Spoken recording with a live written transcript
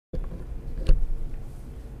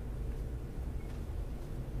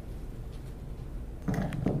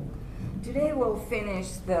Today we'll finish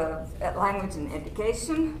the language and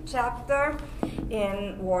education chapter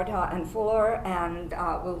in Warta and Fuller, and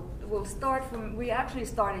we'll start from, we actually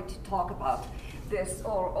started to talk about this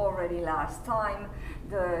already last time,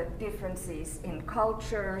 the differences in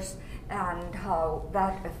cultures and how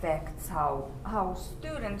that affects how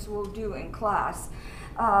students will do in class.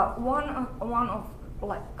 One of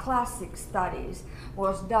like classic studies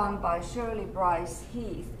was done by Shirley Bryce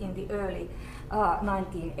Heath in the early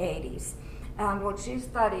 1980s. And what she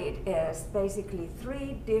studied is basically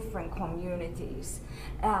 3 different communities,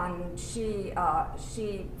 and she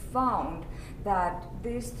found that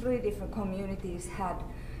these 3 different communities had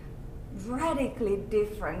radically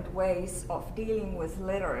different ways of dealing with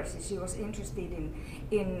literacy. She was interested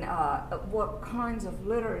in what kinds of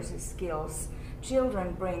literacy skills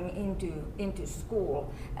children bring into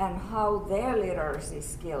school and how their literacy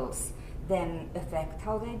skills then affect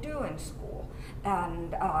how they do in school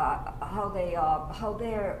and how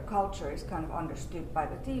their culture is kind of understood by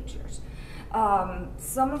the teachers.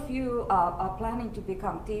 Some of you are planning to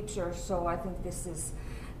become teachers, so I think this is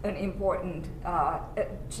an important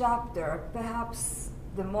chapter, perhaps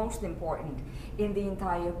the most important in the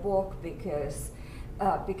entire book, because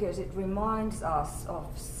it reminds us of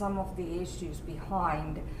some of the issues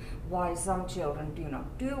behind why some children do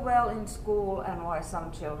not do well in school and why some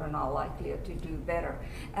children are likelier to do better.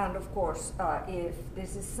 And of course, if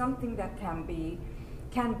this is something that can be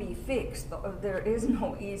fixed, there is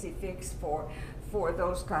no easy fix for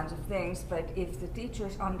those kinds of things, but if the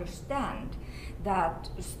teachers understand that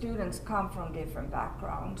students come from different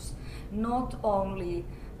backgrounds, not only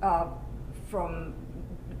from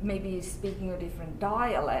maybe speaking a different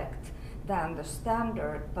dialect than the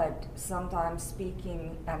standard, but sometimes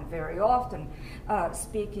speaking, and very often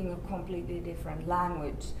speaking a completely different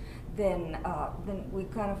language, then we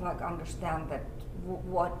kind of like understand that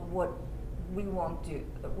what we want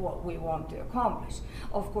to accomplish.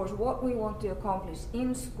 Of course, what we want to accomplish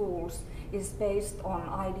in schools is based on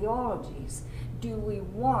ideologies. Do we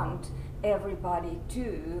want everybody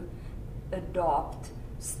to adopt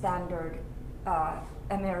standard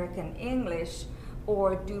American English,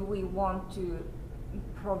 or do we want to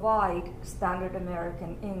provide standard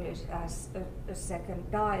American English as a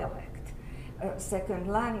second dialect, a second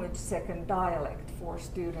language, second dialect for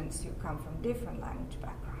students who come from different language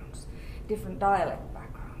backgrounds, different dialect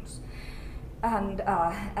backgrounds? And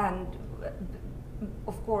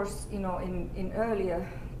of course, you know, in earlier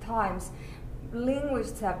times,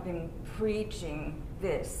 linguists have been preaching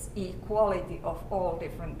this equality of all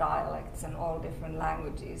different dialects and all different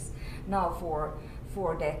languages now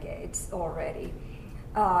for decades already.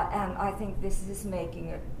 And I think this is making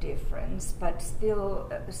a difference, but still,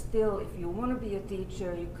 if you want to be a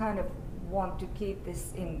teacher, you kind of want to keep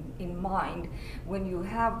this in mind when you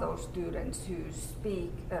have those students who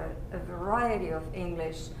speak a variety of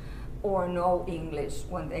English or no English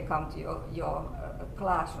when they come to your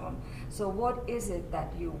classroom. So what is it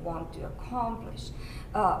that you want to accomplish?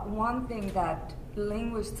 One thing that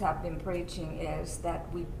linguists have been preaching is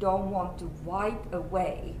that we don't want to wipe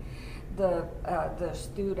away the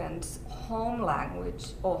student's home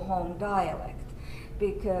language or home dialect,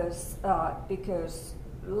 because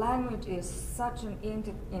language is such an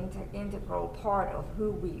integral part of who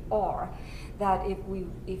we are, that if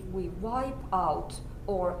we wipe out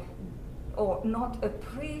or not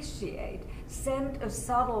appreciate, send a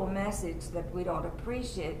subtle message that we don't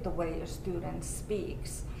appreciate the way a student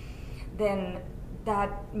speaks, then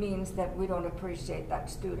that means that we don't appreciate that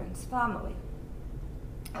student's family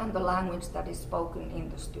and the language that is spoken in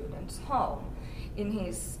the student's home, in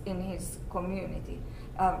his community,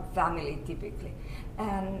 family typically,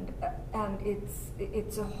 and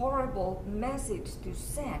it's a horrible message to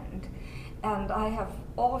send. And I have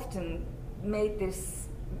often made this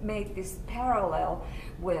parallel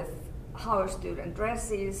with how a student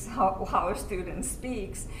dresses, how a student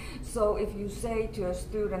speaks. So if you say to a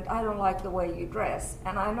student, I don't like the way you dress,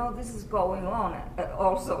 and I know this is going on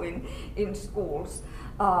also in schools,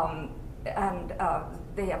 and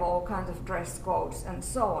they have all kinds of dress codes and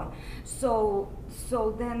so on.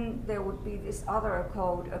 So then there would be this other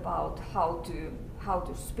code about how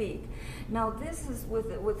to speak. Now this is with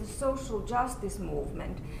the social justice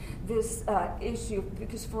movement, this issue,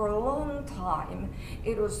 because for a long time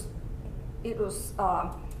it was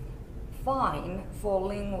fine for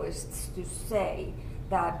linguists to say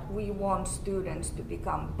that we want students to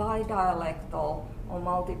become bidialectal or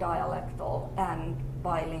multidialectal and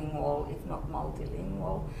bilingual, if not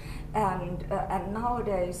multilingual. And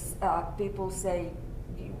nowadays people say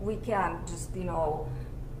we can't just, you know,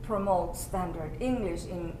 promote standard English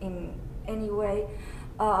in any way.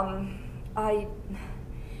 I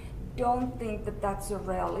don't think that that's a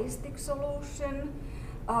realistic solution,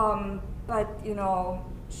 but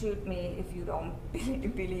shoot me if you don't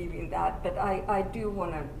believe in that. But I do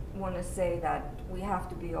want to say that we have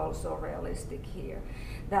to be also realistic here,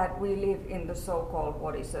 that we live in the so-called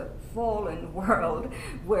what is a fallen world,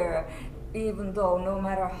 where even though no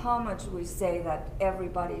matter how much we say that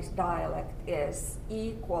everybody's dialect is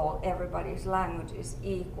equal, everybody's language is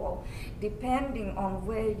equal, depending on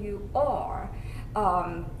where you are,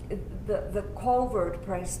 the covert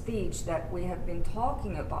prestige that we have been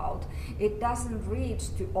talking about, it doesn't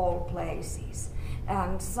reach to all places.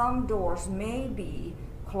 And some doors may be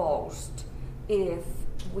closed if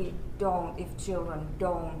children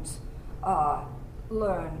don't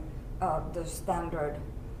learn the standard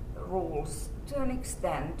rules to an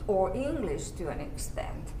extent, or English to an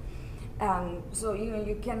extent. And so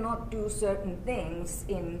you cannot do certain things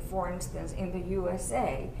for instance, in the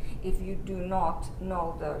USA, if you do not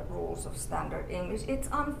know the rules of standard English. It's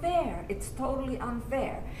unfair. It's totally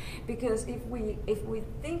unfair, because if we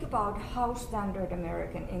think about how standard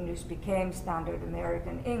American English became standard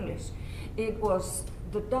American English, it was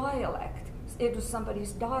the dialect. It was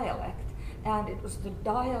somebody's dialect. And it was the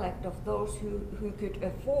dialect of those who could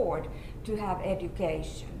afford to have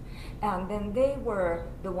education. And then they were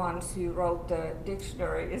the ones who wrote the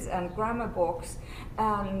dictionaries and grammar books,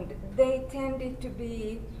 and they tended to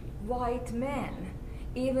be white men.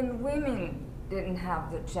 Even women didn't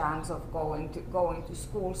have the chance of going to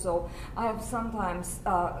school. So I have sometimes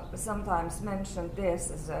mentioned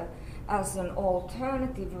this as an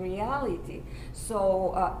alternative reality.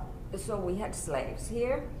 So we had slaves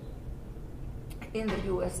here in the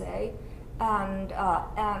USA, and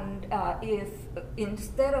if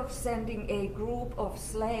instead of sending a group of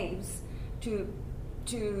slaves to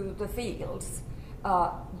the fields,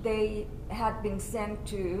 they had been sent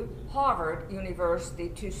to Harvard University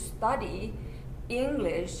to study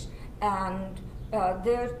English, and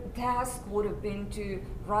their task would have been to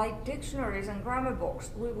write dictionaries and grammar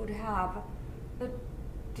books. We would have a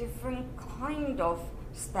different kind of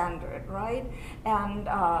standard, right? And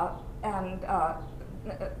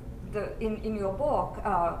in your book,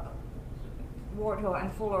 Wardhaw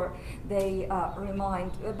and Fuller, they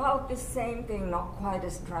remind about the same thing, not quite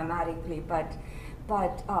as dramatically, but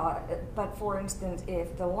for instance,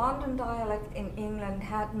 if the London dialect in England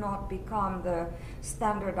had not become the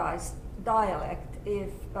standardized dialect,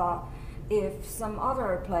 if some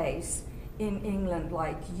other place in England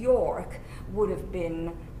like York would have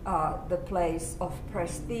been the place of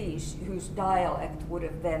prestige, whose dialect would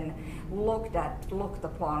have then looked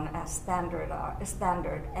upon as standard,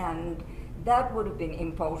 and that would have been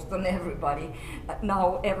imposed on everybody.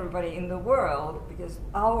 Now everybody in the world, because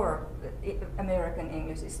our American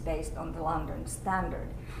English is based on the London standard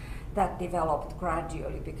that developed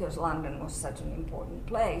gradually because London was such an important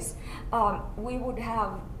place, we would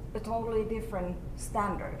have a totally different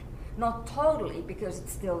standard. Not totally, because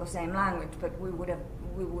it's still the same language, but we would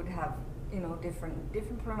have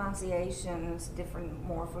different pronunciations, different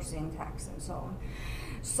morphosyntax, and so on.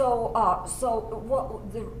 So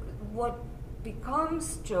what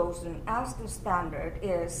becomes chosen as the standard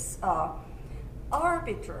is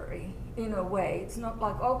arbitrary in a way. It's not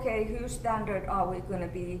like, okay, whose standard are we going to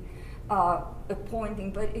be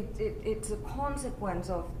appointing, but it's a consequence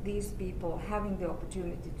of these people having the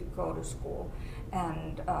opportunity to go to school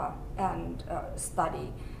and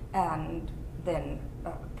study, and then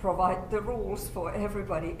provide the rules for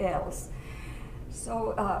everybody else.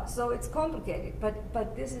 So it's complicated,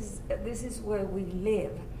 but this is where we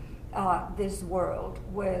live, this world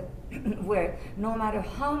where no matter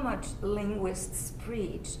how much linguists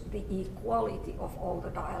preach the equality of all the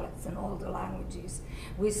dialects and all the languages,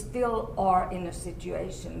 we still are in a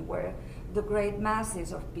situation where the great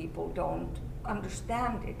masses of people don't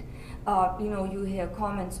understand it. You hear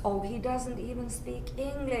comments, oh, he doesn't even speak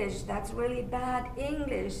English, that's really bad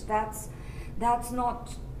English, that's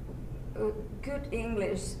not good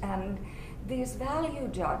English, and these value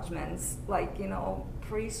judgments, like,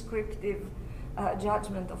 prescriptive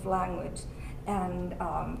judgment of language, and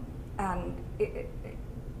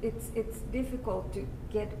it's difficult to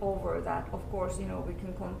get over that. Of course, we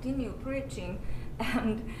can continue preaching,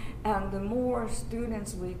 and the more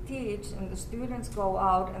students we teach, and the students go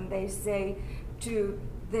out and they say to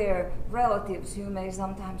their relatives, who may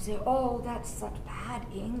sometimes say, oh, that's such bad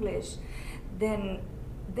English, then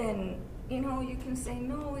you can say,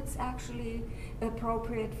 no, it's actually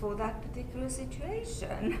appropriate for that particular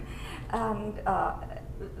situation. And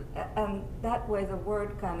that way the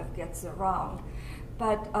word kind of gets around.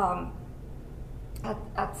 But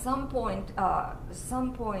at some point,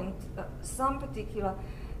 some particular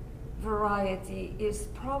variety is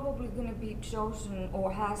probably going to be chosen,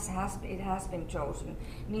 or it has been chosen,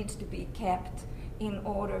 needs to be kept in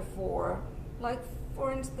order for, like,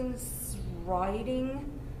 for instance,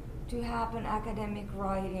 writing to happen, academic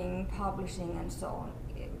writing, publishing, and so on.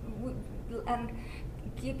 And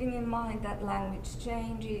keeping in mind that language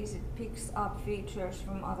changes, it picks up features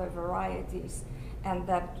from other varieties, and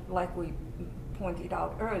that, like we pointed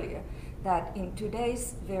out earlier, that in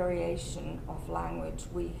today's variation of language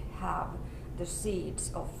we have the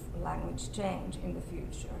seeds of language change in the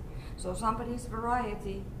future. So somebody's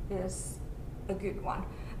variety is a good one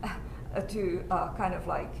to kind of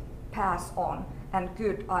like pass on, and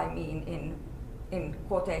good I mean in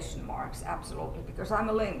quotation marks, absolutely, because I'm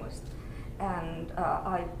a linguist and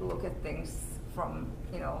I look at things from,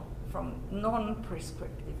 you know, from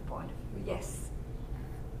non-prescriptive point of view. Yes.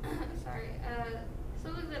 Sorry.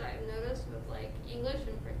 Something that I've noticed with like English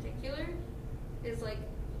in particular is like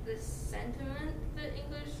this sentiment that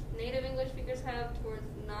native English speakers have towards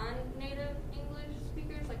non-native English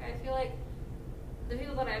speakers. Like I feel like the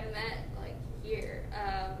people that I've met like here,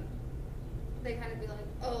 they kind of be like,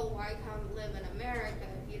 oh, why come live in America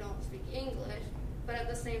if you don't speak English? But at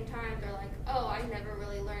the same time, they're like, oh, I never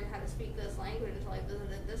really learned how to speak this language until I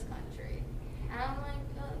visited this country. And I'm like,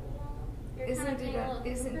 well, you're Isn't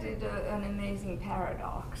it an amazing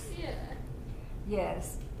paradox? Yeah.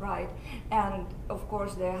 Yes, right. And of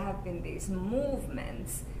course there have been these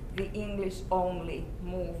movements, the English-only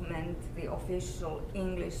movement, the official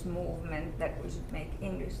English movement, that we should make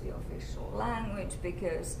English the official language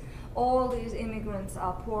because all these immigrants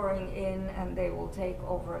are pouring in and they will take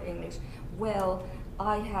over English. Well,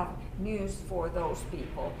 I have news for those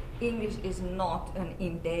people. English is not an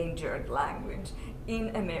endangered language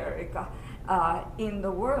in America. In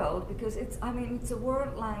the world, because it's a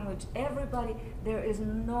world language. Everybody, there is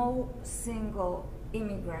no single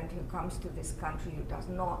immigrant who comes to this country who does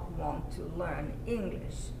not want to learn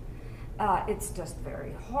English. It's just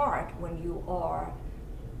very hard when you are,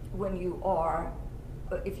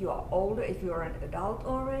 if you are older, if you are an adult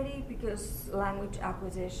already, because language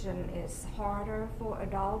acquisition is harder for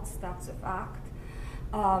adults, that's a fact.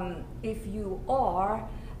 If you are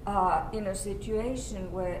in a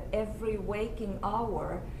situation where every waking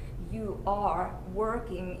hour you are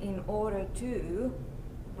working in order to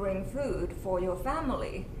bring food for your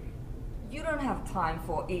family, you don't have time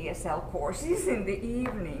for ESL courses in the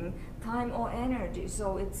evening, time or energy.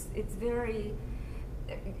 So it's very,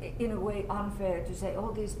 in a way, unfair to say,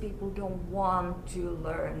 oh, these people don't want to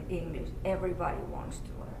learn English. Everybody wants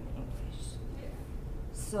to learn English. Yeah.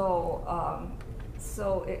 So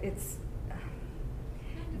it's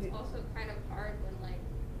also kind of hard when like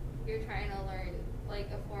you're trying to learn like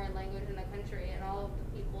a foreign language in a country and all of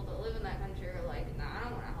the people that live in that country are like, nah, I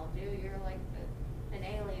don't want to help you, you're like an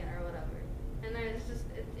alien or whatever. And there's just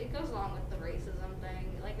it goes along with the racism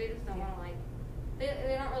thing. Like they just don't want to like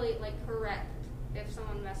they don't really like correct if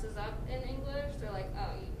someone messes up in English. They're like,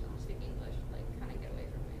 oh, you don't speak English, like kind of get away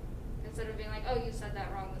from me, instead of being like, oh, you said that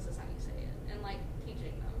wrong, this is how you say it, and like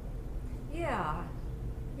teaching them. Yeah.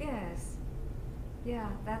 Yes.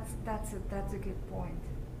 Yeah, that's a good point.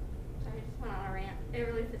 Sorry, I just went on a rant. It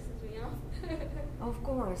really pisses me off. Of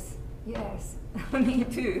course, yes, me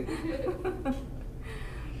too.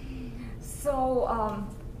 So,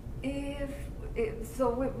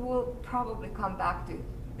 we will probably come back to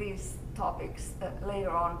these topics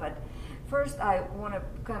later on, but first I want to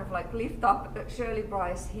kind of like lift up Shirley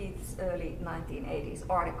Bryce Heath's early 1980s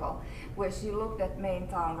article, where she looked at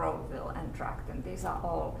Maintown, Roadville, and Tracton. These are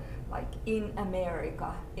all like in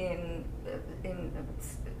America, in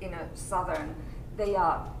a southern, they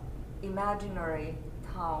are imaginary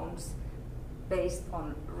towns based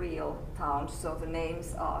on real towns, so the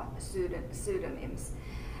names are pseudonyms.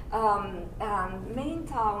 And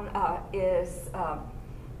Maintown is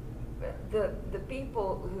the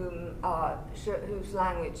people whose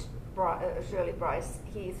language Shirley Bryce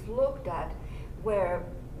Heath looked at were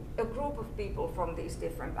a group of people from these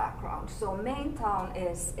different backgrounds. So Maintown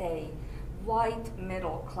is a white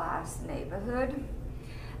middle class neighborhood,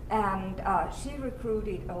 and she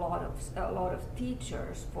recruited a lot of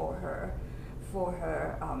teachers for her.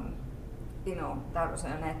 That was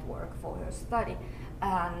a network for her study,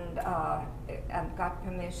 and got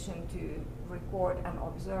permission to record and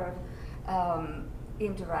observe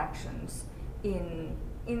interactions in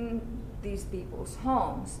these people's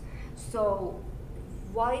homes. So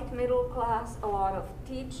white middle class, a lot of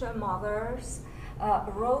teacher mothers.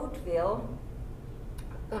 Roadville,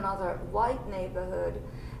 another white neighborhood,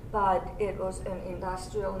 but it was an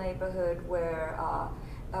industrial neighborhood where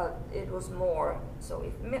it was more, so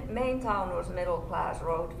if Maintown was middle class,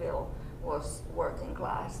 Roadville was working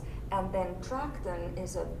class. And then Tracton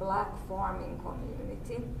is a black farming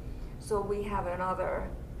community. So we have another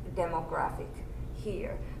demographic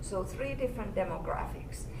here. So 3 different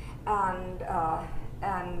demographics.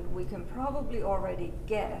 And we can probably already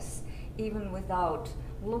guess, even without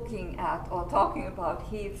looking at or talking about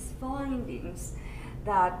Heath's findings,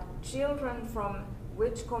 that children from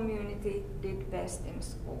which community did best in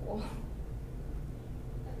school?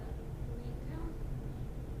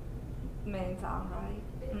 Maintown, right?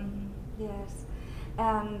 Yeah. Mm-hmm. Yes.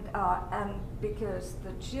 And because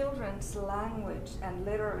the children's language and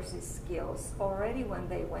literacy skills, already when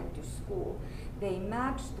they went to school, they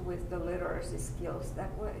matched with the literacy skills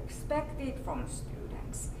that were expected from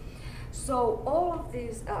students. So all of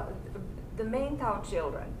these, the Maintown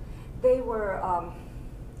children, they were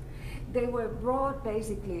brought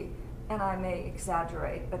basically, and I may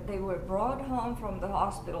exaggerate, but they were brought home from the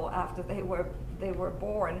hospital after they were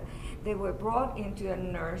born. They were brought into a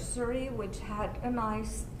nursery which had a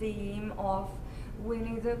nice theme of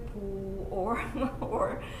Winnie the Pooh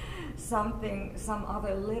or something, some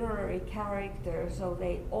other literary character. So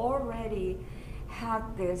they already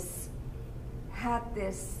had this,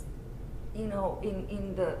 you know,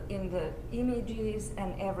 in the images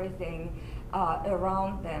and everything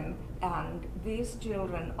around them. And these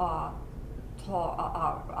children are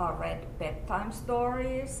read bedtime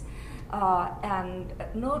stories. And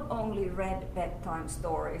not only read bedtime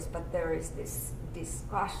stories, but there is this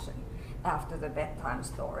discussion after the bedtime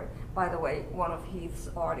story. By the way, one of Heath's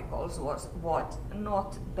articles was what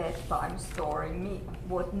no bedtime story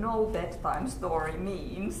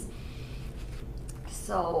means.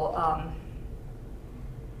 So,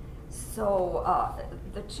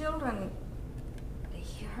 the children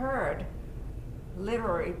heard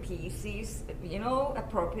literary pieces, you know,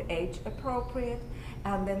 age appropriate,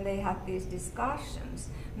 and then they had these discussions,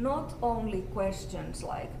 not only questions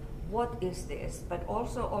like, what is this, but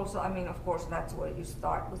also, I mean, of course, that's where you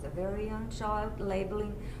start with a very young child,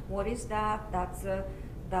 labeling, what is that? That's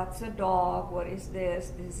a dog, what is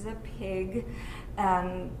this? This is a pig,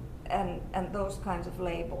 and those kinds of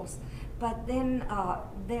labels. But then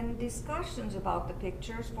discussions about the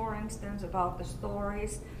pictures, for instance, about the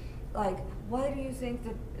stories, like, why do you think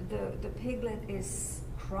that the piglet is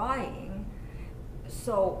crying?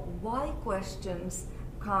 So why questions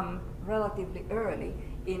come relatively early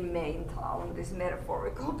in Maintown, this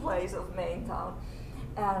metaphorical place of Maintown.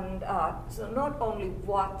 And so not only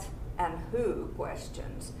what and who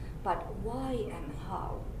questions, but why and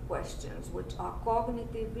how questions, which are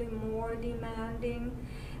cognitively more demanding.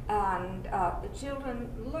 And the children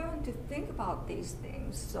learn to think about these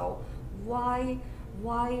things. So why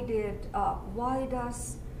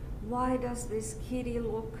does this kitty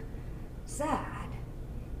look sad?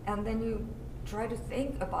 And then you try to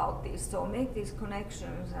think about this, so make these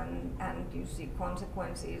connections, and you see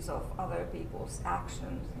consequences of other people's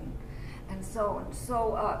actions and so on.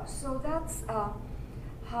 So that's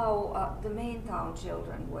how the Maintown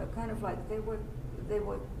children were kind of like they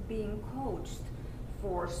were being coached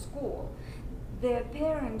for school. Their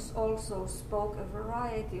parents also spoke a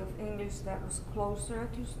variety of English that was closer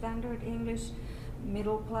to standard English,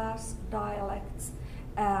 middle class dialects,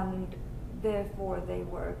 and therefore they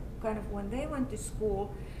were kind of, when they went to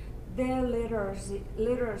school, their literacy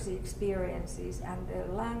experiences and their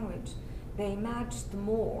language, they matched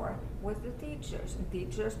more with the teachers, and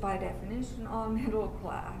teachers by definition are middle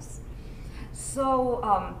class. So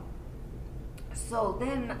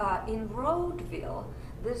then in Roadville,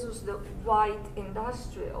 this was the white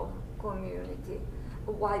industrial community,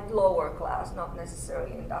 white lower class, not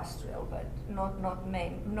necessarily industrial, but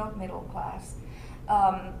not middle class.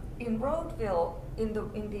 In Roadville,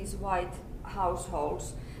 in these white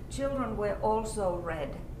households, children were also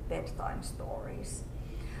read bedtime stories,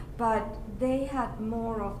 but they had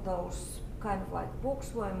more of those kind of like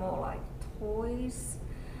books were more like toys,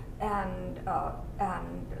 and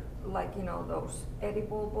like, you know, those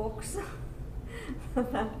edible books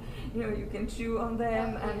that, you know, you can chew on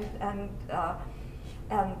them and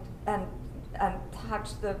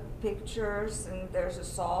touch the pictures, and there's a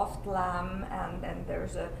soft lamb, and then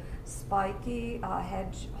there's a spiky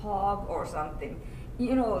hedgehog or something,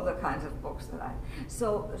 you know, the kinds of books that I,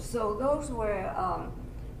 so those were,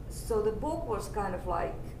 so the book was kind of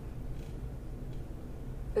like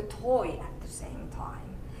a toy at the same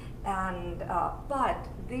time, And but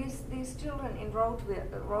these children in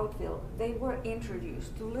Roadville, they were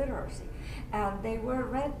introduced to literacy, and they were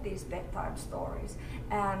read these bedtime stories,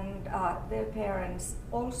 and their parents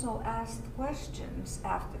also asked questions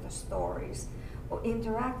after the stories or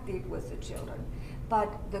interacted with the children.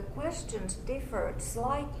 But the questions differed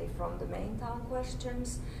slightly from the main town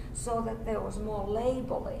questions, so that there was more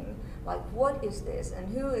labeling, like what is this and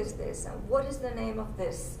who is this and what is the name of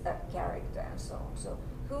this character and so on. So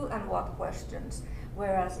who and what questions,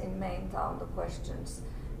 whereas in main town the questions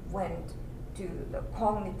went to the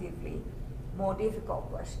cognitively more difficult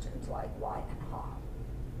questions like why and how.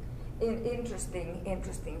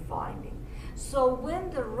 Interesting finding. So when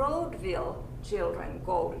the Roadville children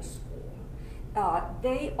go to school,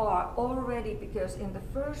 they are already, because in the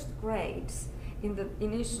first grades, in the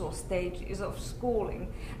initial stages of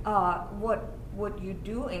schooling, what you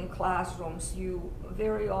do in classrooms, you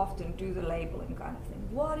very often do the labeling kind of thing.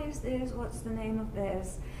 What is this? What's the name of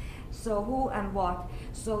this? So who and what?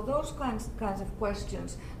 So those kinds of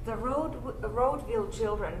questions, the Roadville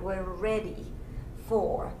children were ready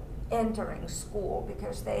for entering school,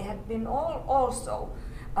 because they had been also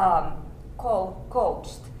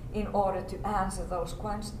coached in order to answer those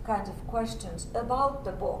kinds of questions about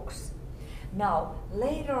the books. Now,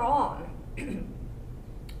 later on,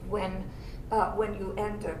 when you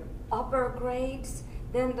enter upper grades,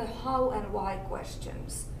 then the how and why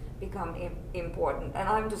questions become important. And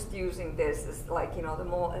I'm just using this as like, the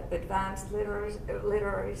more advanced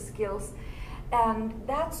literary skills. And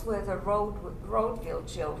that's where the Roadville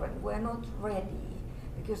children were not ready,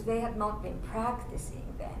 because they had not been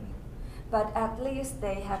practicing then. But at least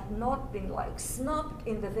they had not been like snubbed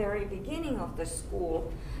in the very beginning of the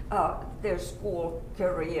school, their school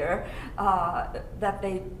career, that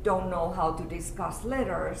they don't know how to discuss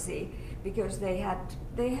literacy, because they had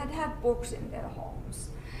books in their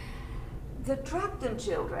homes. The Tracton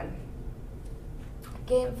children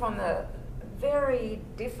came from a very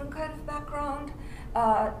different kind of background.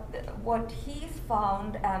 What Heath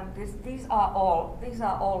found, and these are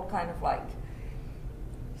all kind of like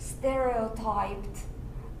stereotyped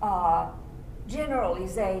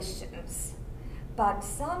generalizations, but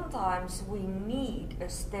sometimes we need a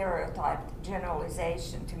stereotyped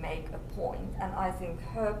generalization to make a point, and I think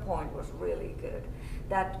her point was really good,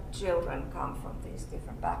 that children come from these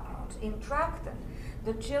different backgrounds. In Tracton,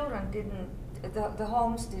 the children the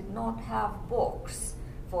homes did not have books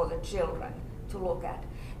for the children to look at,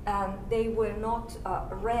 and they were not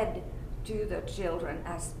read to the children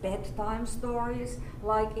as bedtime stories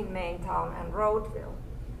like in Maintown and Roadville.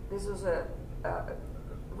 This was a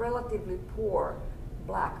relatively poor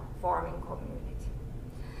black farming community.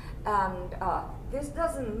 And this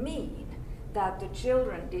doesn't mean that the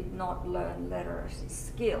children did not learn literacy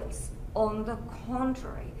skills. On the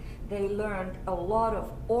contrary, they learned a lot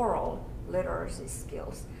of oral literacy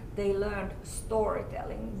skills. They learned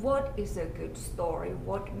storytelling. What is a good story?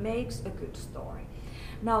 What makes a good story?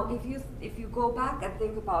 Now, if you go back and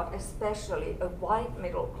think about especially a white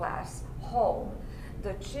middle class home,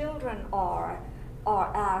 the children are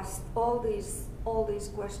asked all these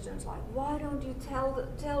questions like, why don't you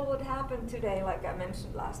tell what happened today? Like I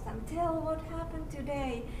mentioned last time, tell what happened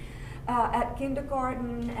today at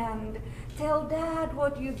kindergarten, and tell Dad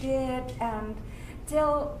what you did, and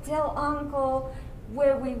tell Uncle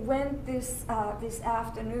where we went this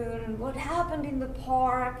afternoon, and what happened in the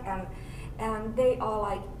park, and they are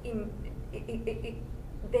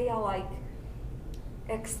like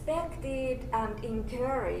expected and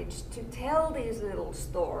encouraged to tell these little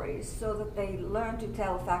stories so that they learn to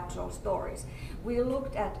tell factual stories. We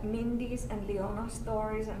looked at Mindy's and Leona's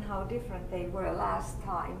stories and how different they were last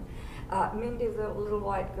time. Mindy, the little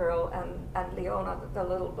white girl, and Leona, the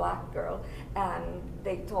little black girl, and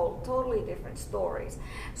they told totally different stories.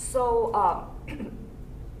 So,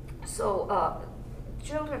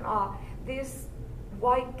 children these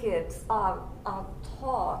white kids are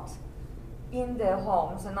taught in their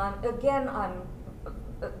homes, and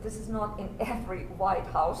this is not in every white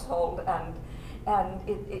household, and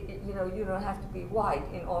you don't have to be white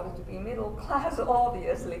in order to be middle class,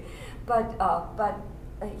 obviously, but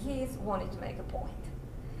Heath wanted to make a point.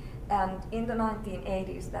 And in the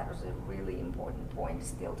 1980s, that was a really important point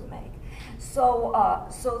still to make.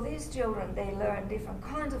 So these children, they learn different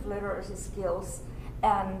kinds of literacy skills,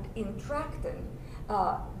 and in Tracton,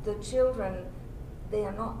 the children, they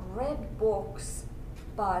are not read books,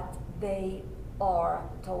 but they are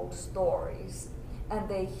told stories, and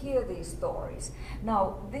they hear these stories.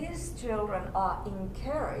 Now, these children are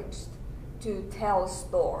encouraged to tell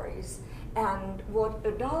stories, And what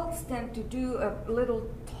adults tend to do, a little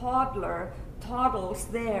toddler toddles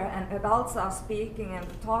there and adults are speaking and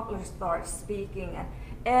the toddler starts speaking and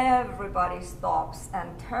everybody stops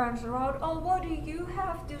and turns around. Oh, what do you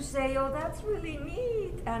have to say? Oh, that's really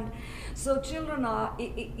neat. And so children are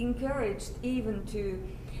encouraged even to,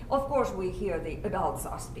 of course we hear the adults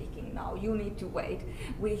are speaking now, you need to wait.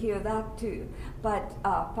 We hear that too. But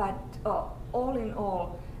all in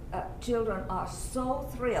all, children are so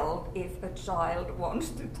thrilled if a child wants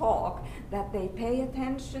to talk that they pay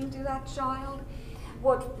attention to that child.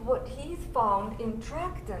 What Heath found in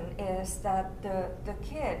Tracton is that the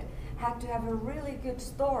kid had to have a really good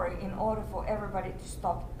story in order for everybody to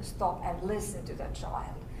stop and listen to the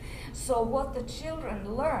child. So what the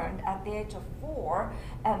children learned at the age of 4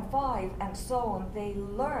 and 5 and so on, they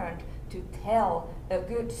learned to tell a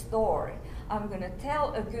good story. I'm going to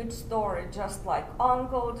tell a good story just like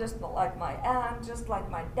uncle, just like my aunt, just like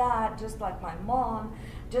my dad, just like my mom,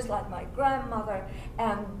 just like my grandmother,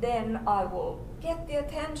 and then I will get the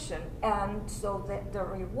attention. And so the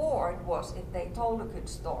reward was if they told a good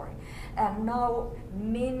story. And now,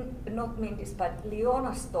 not Mindy's, but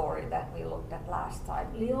Leona's story that we looked at last time,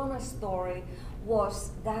 Leona's story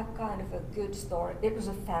was that kind of a good story. It was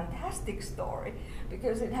a fantastic story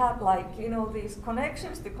because it had, like, you know, these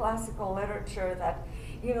connections to classical literature that,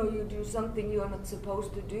 you know, you do something you're not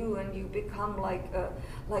supposed to do and you become like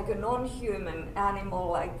a non-human animal.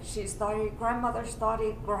 Like grandmother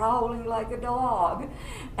started growling like a dog,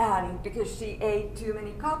 and because she ate too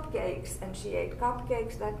many cupcakes, and she ate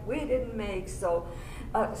cupcakes that we didn't make. So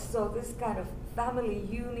this kind of family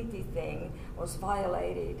unity thing was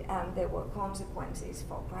violated, and there were consequences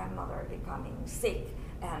for grandmother becoming sick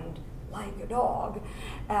and like a dog,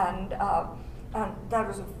 and that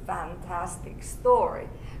was a fantastic story.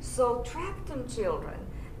 So Tracton children,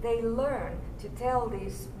 they learn to tell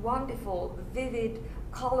these wonderful, vivid,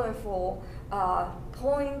 colorful,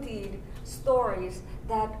 pointed stories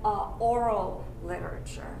that are oral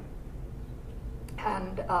literature.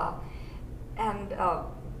 And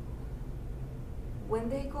when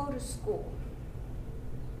they go to school,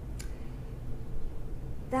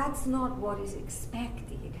 that's not what is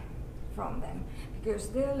expected from them, because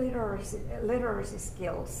their literacy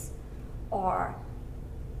skills are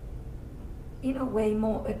in a way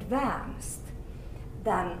more advanced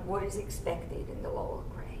than what is expected in the lower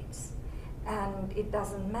grades. And it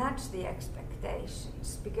doesn't match the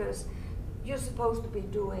expectations, because you're supposed to be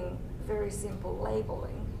doing very simple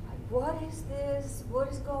labeling. Like, what is this? What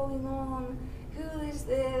is going on? Who is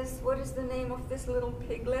this? What is the name of this little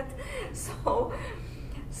piglet? So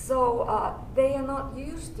they are not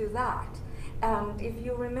used to that. And if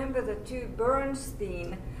you remember the two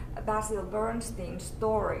Basil Bernstein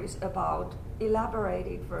stories about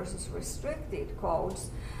elaborated versus restricted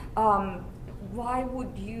codes, why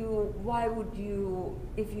would you,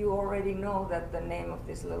 if you already know that the name of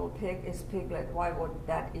this little pig is Piglet, why would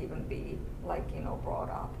that even be, like, you know, brought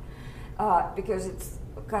up? Because it's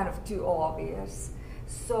kind of too obvious.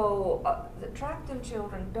 So the Tracton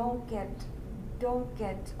children don't get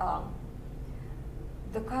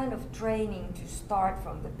the kind of training to start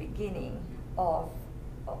from the beginning of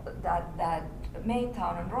that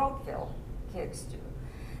Maytown and Rockville kids do.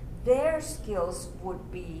 Their skills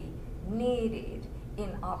would be needed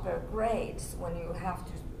in upper grades when you have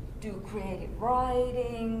to do creative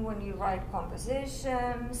writing, when you write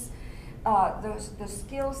compositions. The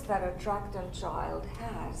skills that a Tracton child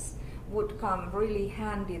has would come really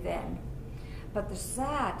handy then. But the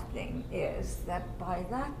sad thing is that by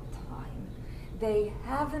that time, they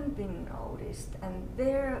haven't been noticed, and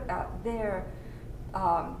their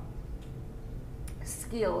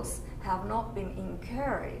skills have not been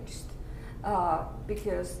encouraged,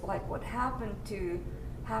 because, like what happened to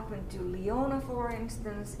Leona, for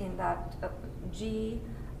instance, in that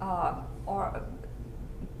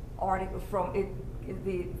article from it.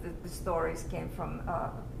 The stories came from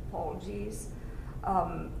Paul G's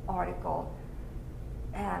article,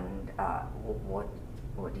 and what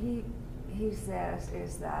he says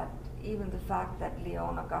is that even the fact that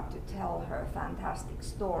Leona got to tell her fantastic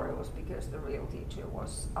story was because the real teacher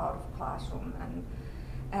was out of classroom,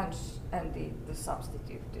 and the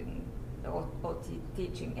substitute didn't, or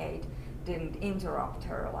teaching aide didn't interrupt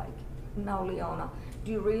her, like, now Leona,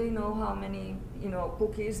 do you really know how many, you know,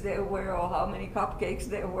 cookies there were or how many cupcakes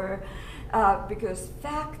there were? Because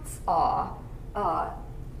facts are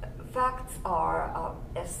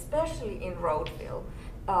especially in Roadville,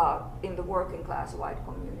 in the working class white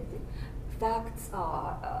community, facts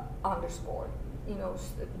are underscored. You know,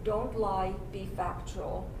 don't lie, be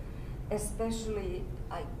factual, especially,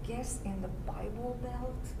 I guess, in the Bible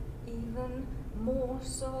Belt. even more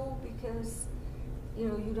so because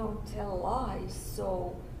you don't tell lies,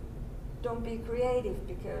 so don't be creative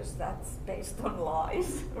because that's based on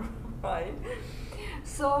lies, right?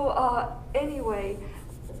 So anyway,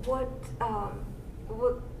 what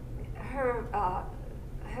her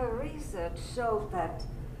research showed that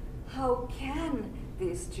how can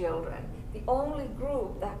these children, the only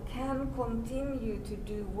group that can continue to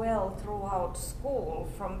do well throughout school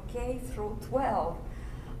from K through 12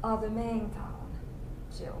 are the main town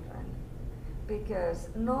children, because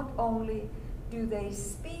not only do they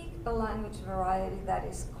speak a language variety that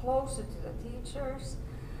is closer to the teachers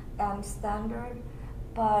and standard,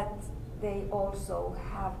 but they also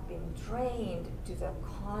have been trained to the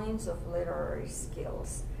kinds of literary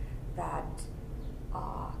skills that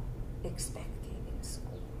are expected in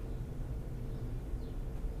school.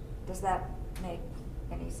 Does that make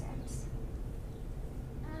any sense?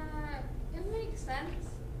 It makes sense,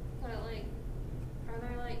 but are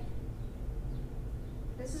there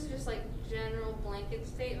this is just general blanket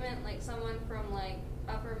statement, someone from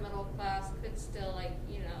upper middle class could still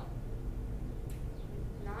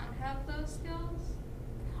not have those skills?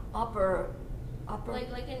 Upper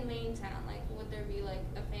Like in Main Town, would there be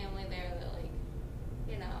a family there that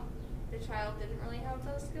the child didn't really have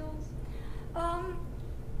those skills?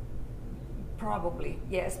 Probably,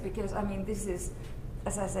 yes, because this is,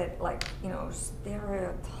 as I said,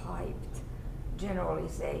 stereotyped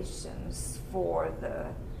generalizations for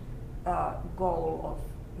the goal of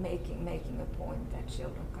making a point that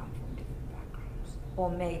children come from different backgrounds or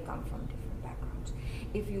may come from different backgrounds.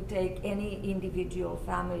 If you take any individual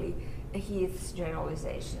family, Heath's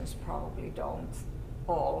generalizations probably don't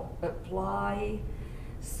all apply.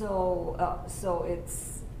 So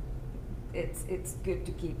it's good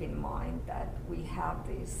to keep in mind that we have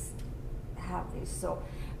these. So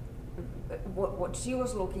what she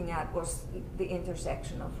was looking at was the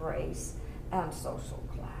intersection of race and social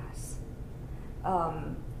class,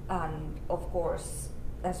 and of course,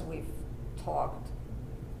 as we've talked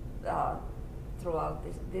throughout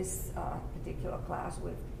this particular class,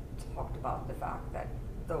 we've talked about the fact that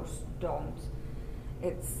those don't.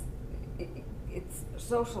 It's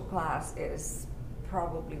social class is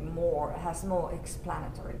probably has more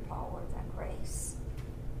explanatory power than race.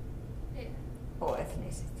 Yeah. Or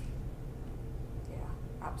ethnicity. Yeah,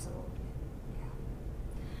 absolutely. Yeah.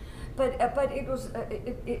 But it was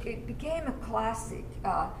it became a classic,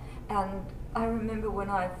 and I remember when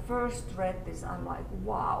I first read this, I'm like,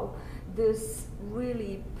 wow, this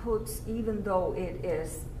really puts, even though it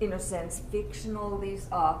is in a sense fictional, these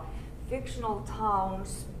are fictional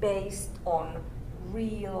towns based on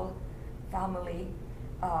real family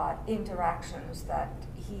interactions that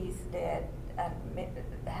Heath did and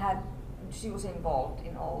had. She was involved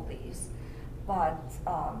in all these, but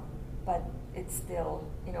it's still,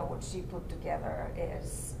 what she put together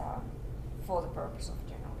is for the purpose of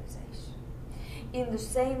generalization. In the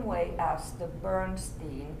same way as the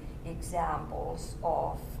Bernstein examples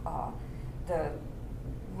of the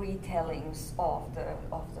retellings of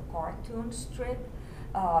the cartoon strip,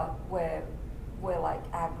 where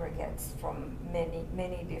aggregates from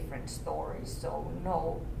many different stories. So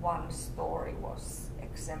no one story was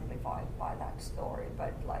exemplified by that story,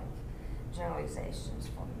 but generalizations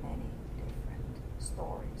from many different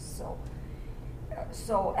stories.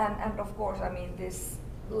 So and of course,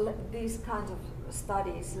 these kinds of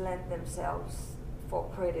studies lend themselves for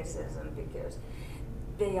criticism because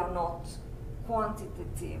they are not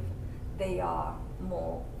quantitative, they are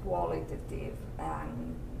more qualitative,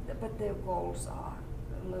 but their goals are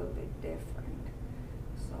a little bit different.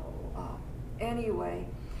 So anyway,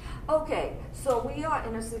 okay, so we are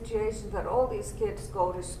in a situation that all these kids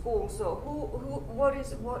go to school. So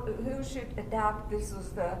who should adapt? This was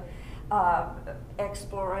the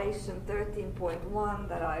exploration 13.1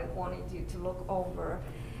 that I wanted you to look over.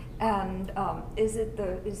 And is it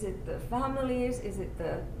the families? Is it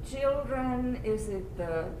the children? Is it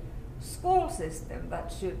the school system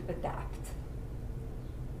that should adapt?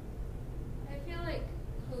 I feel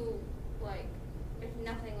if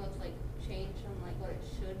nothing was changed on what it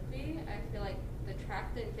should be, I feel the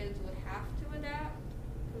Tracton kids would have to adapt,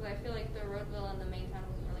 because I feel the Roadville and the Main Town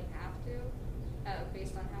wouldn't really have to,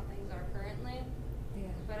 based on how things are currently.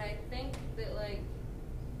 Yeah. But I think that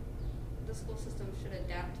the school system should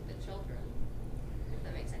adapt to the children, if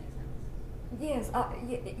that makes any sense. Yes,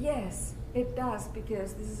 yes, it does,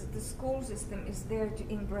 because the school system is there to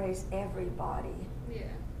embrace everybody. Yeah.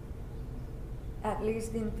 At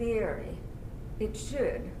least in theory, it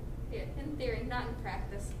should. Yeah, in theory, not in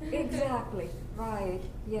practice. Exactly, right,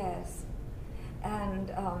 yes.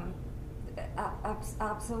 And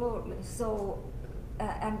Absolutely. So,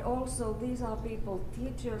 and also these are people,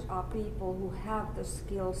 teachers are people who have the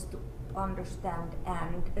skills to understand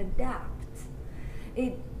and adapt.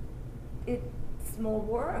 It's more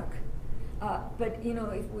work. But you know,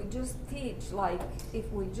 if we just teach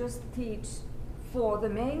for the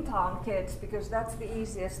main town kids, because that's the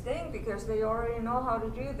easiest thing, because they already know how to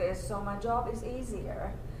do this, so my job is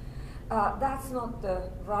easier. That's not the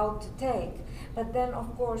route to take. But then,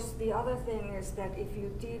 of course, the other thing is that if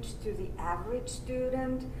you teach to the average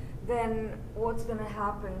student, then what's going to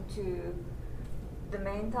happen to the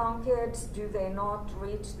main town kids? Do they not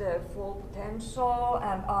reach their full potential,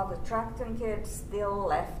 and are the Tracton kids still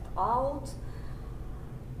left out?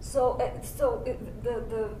 So,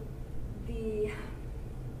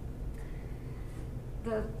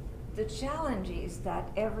 the challenges that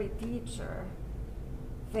every teacher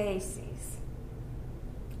faces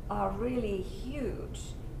are really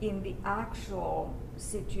huge in the actual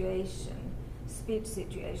situation, speech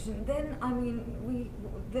situation. Then, I mean,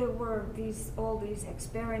 there were all these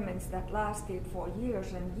experiments that lasted for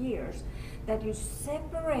years and years, that you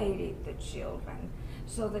separated the children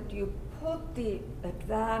so that you put the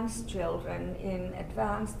advanced children in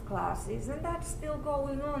advanced classes, and that's still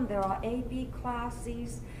going on. There are AP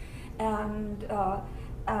classes, and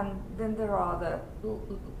then there are the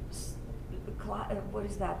what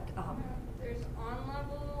is that? There's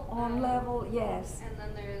on-level. On-level, yes. And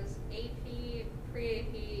then there's AP,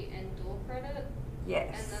 pre-AP, and dual credit.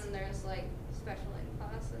 Yes. And then there's like special ed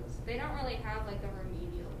classes. They don't really have like a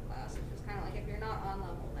remedial class, which is kind of like if you're not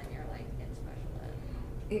on-level, then you're like in special ed.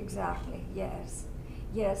 Exactly, yes.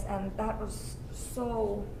 Yes, and that was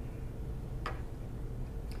so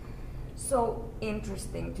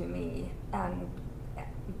interesting to me. And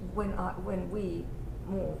when we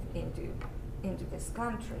moved into this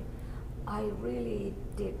country, I really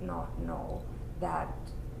did not know that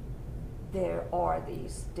there are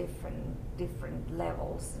these different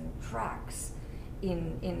levels and tracks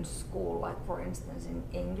in school. Like, for instance, in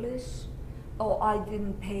English, I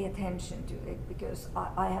didn't pay attention to it because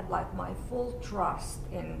I had like my full trust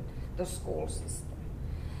in the school system,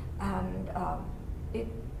 and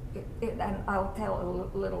and I'll tell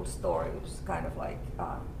a little story, which is kind of like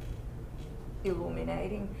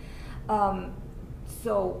illuminating.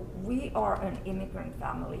 So we are an immigrant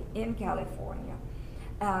family in California,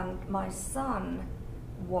 and my son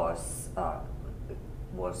was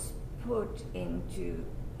put into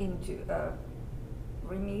a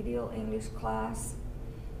remedial English class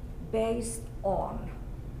based on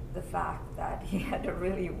the fact that he had a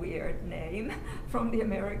really weird name from the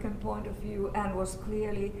American point of view and was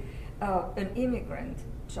clearly an immigrant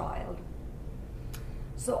child.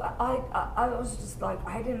 So I was just like,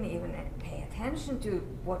 I didn't even pay attention to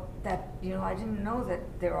I didn't know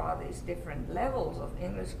that there are these different levels of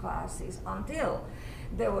English classes until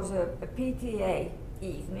there was a PTA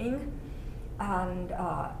evening, and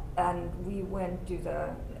we went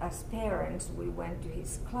as parents, we went to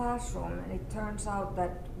his classroom, and it turns out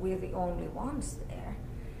that we're the only ones there.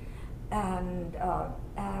 And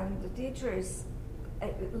the teacher is,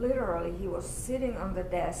 literally, he was sitting on the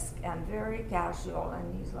desk and very casual,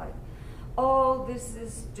 and he's like, "Oh, this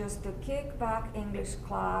is just a kickback English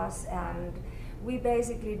class, and we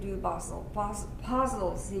basically do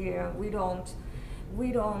puzzles here. We don't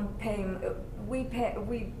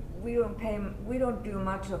do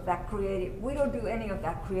much of that creative. We don't do any of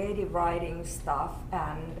that creative writing stuff,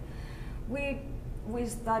 and we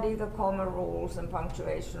study the comma rules and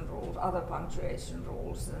punctuation rules, other punctuation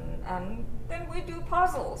rules, and then we do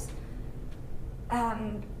puzzles."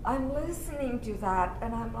 And I'm listening to that,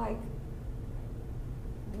 and I'm like,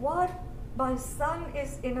 what? My son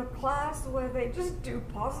is in a class where they just do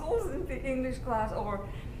puzzles in the English class, or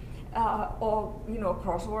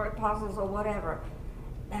crossword puzzles or whatever.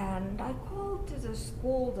 And I called to the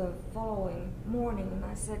school the following morning, and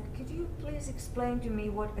I said, "Could you please explain to me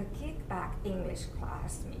what a kickback English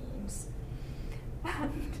class means?"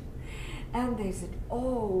 And they said,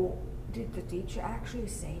 "Oh, did the teacher actually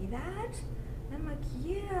say that?" And I'm like,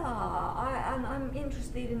 "Yeah, I'm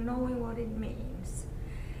interested in knowing what it means."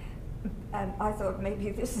 And I thought maybe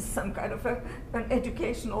this is some kind of an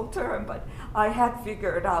educational term, but I had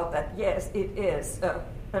figured out that yes, it is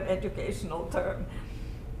an educational term.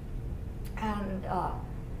 And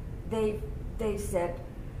they said,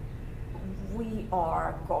 "We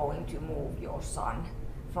are going to move your son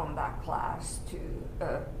from that class to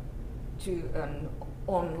an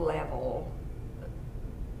on-level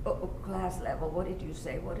class level." What did you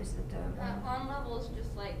say? What is the term? On level is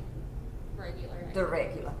just like regular. The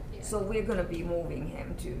regular. Yeah. So we're going to be moving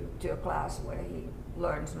him to a class where he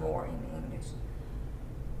learns more in English.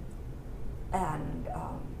 And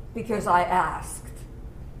because I asked,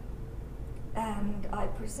 and I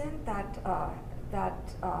present that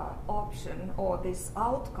option or this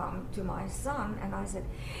outcome to my son, and I said,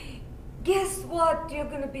 guess what? You're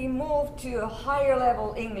going to be moved to a higher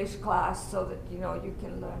level English class so that you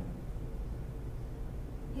can learn.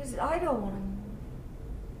 He said, I don't want to move.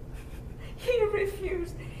 He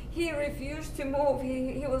refused. He refused to move.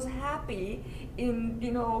 He was happy in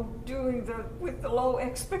doing with the low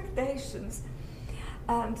expectations.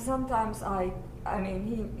 And sometimes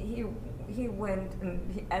he went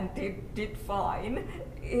and did fine,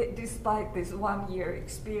 despite this 1 year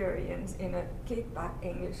experience in a kickback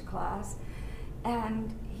English class.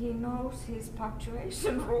 And he knows his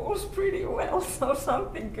punctuation rules pretty well, so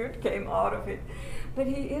something good came out of it. But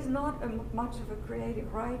he is not much of a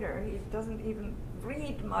creative writer. He doesn't even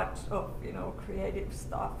read much of creative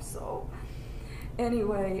stuff. So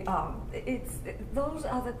anyway, those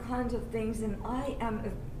are the kinds of things. And I'm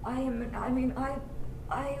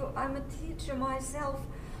a teacher myself.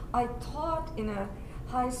 I taught in a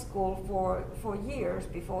high school for years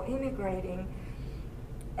before immigrating,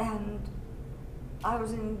 and I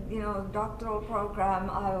was in doctoral program.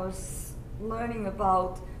 I was learning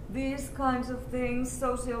about these kinds of things,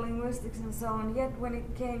 sociolinguistics and so on. Yet when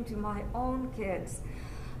it came to my own kids,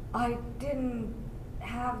 I didn't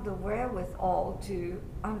have the wherewithal to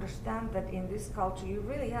understand that in this culture you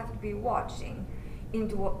really have to be watching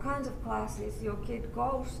into what kinds of classes your kid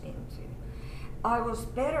goes into. I was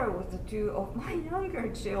better with the two of my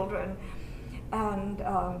younger children, and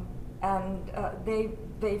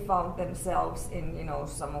they found themselves in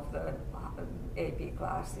some of the AP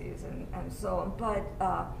classes and so on.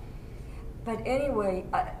 But anyway,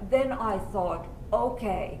 then I thought,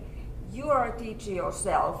 okay, you are a teacher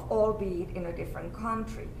yourself, albeit in a different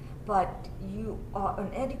country, but you are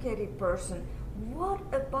an educated person. What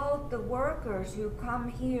about the workers who come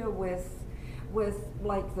here with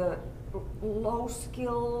like the low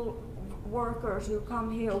skill workers who come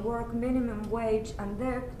here, work minimum wage, and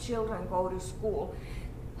their children go to school?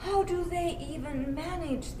 How do they even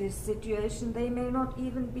manage this situation? They may not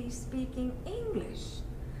even be speaking English.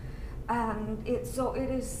 And it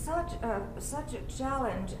is such a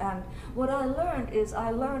challenge. And what I learned is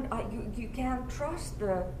you can't trust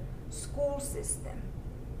the school system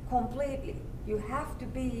completely. You have to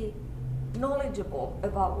be knowledgeable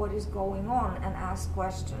about what is going on and ask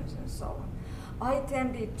questions and so on. I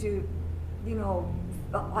tended to,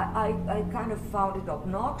 I kind of found it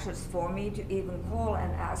obnoxious for me to even call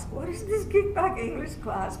and ask, what is this kickback English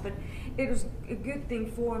class? But it was a good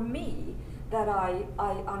thing for me that I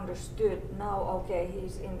understood now, okay,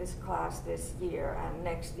 he's in this class this year and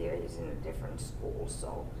next year he's in a different school.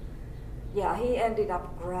 So yeah, he ended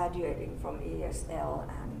up graduating from ESL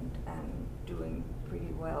and doing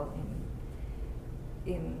pretty well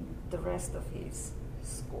in the rest of his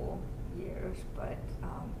school years, but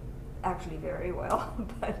actually very well,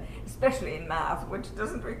 but especially in math, which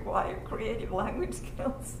doesn't require creative language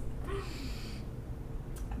skills.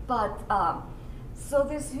 But so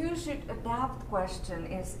this who should adapt question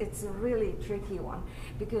it's a really tricky one,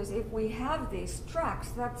 because if we have these tracks,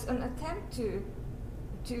 that's an attempt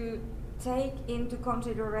to take into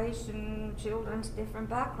consideration children's different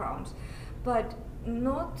backgrounds, but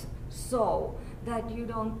not so that you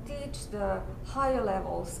don't teach the higher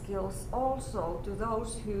level skills also to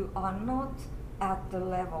those who are not at the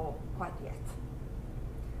level quite yet.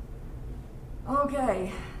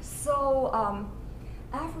 Okay, so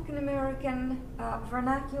African American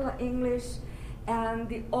vernacular English and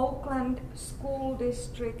the Oakland School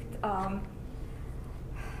District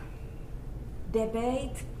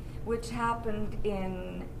debate, which happened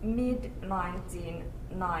in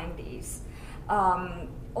mid-1990s.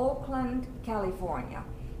 Oakland, California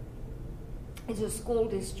is a school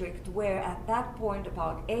district where at that point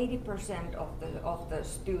about 80% of the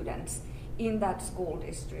students in that school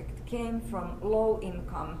district came from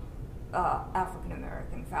low-income African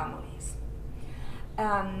American families.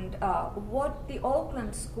 And what the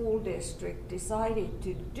Oakland School District decided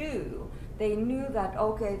to do, they knew that,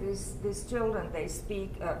 okay, these children, they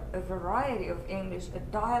speak a variety of English, a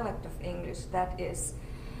dialect of English that is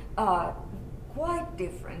quite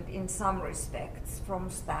different in some respects from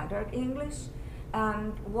standard English.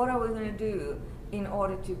 And what are we going to do in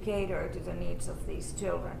order to cater to the needs of these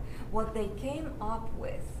children? What they came up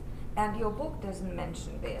with, and your book doesn't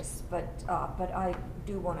mention this, but I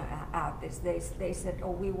do want to add this. They said,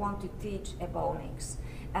 oh, we want to teach Ebonics,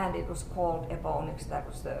 and it was called Ebonics. That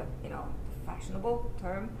was the fashionable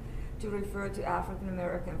term to refer to African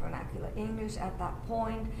American vernacular English at that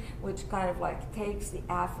point, which kind of like takes the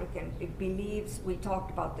African, it believes, we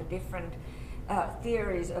talked about the different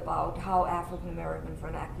theories about how African American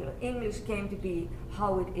vernacular English came to be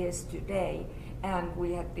how it is today. And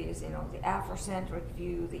we had these, the Afrocentric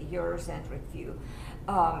view, the Eurocentric view,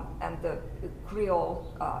 and the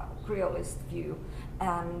Creolist view,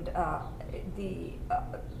 and the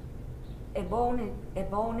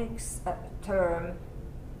Ebonics term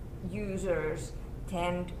users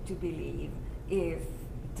tend to believe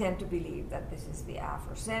that this is the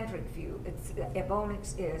Afrocentric view.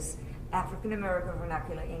 Ebonics is African American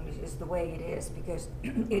vernacular English is the way it is because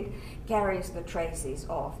it carries the traces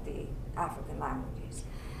of the African languages.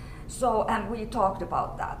 So, and we talked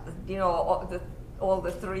about that. All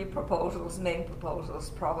the three main proposals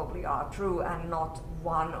probably are true, and not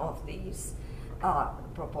one of these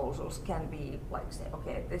proposals can be like say,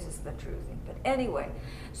 okay, this is the true thing. But anyway,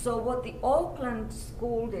 so what the Oakland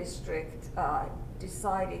School District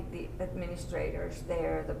decided, the administrators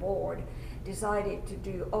there, the board, decided to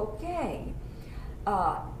do, okay,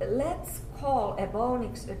 let's call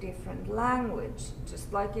Ebonics a different language,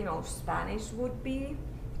 just like, Spanish would be,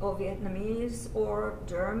 or Vietnamese, or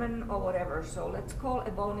German, or whatever. So let's call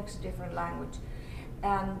Ebonics a different language.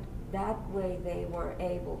 And that way they were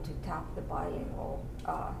able to tap the bilingual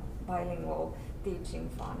teaching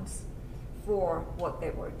funds for what they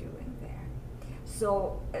were doing there.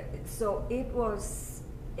 So it was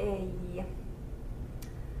a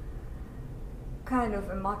kind of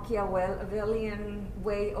a Machiavellian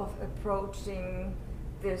way of approaching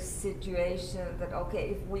this situation that, okay,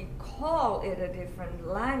 if we call it a different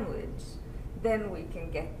language, then we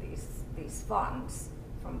can get these funds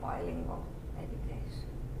from bilingual education.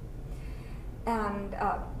 And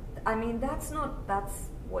I mean, that's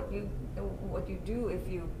what you do if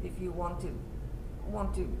you want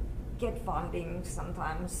to get funding,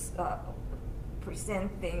 sometimes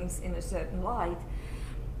present things in a certain light.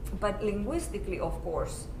 But linguistically, of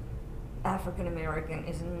course, African American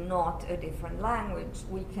is not a different language.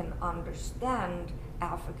 We can understand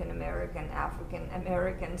African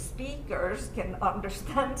American speakers can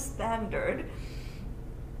understand Standard,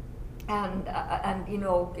 and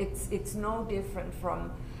it's no different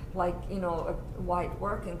from like a white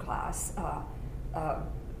working class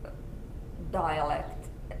dialect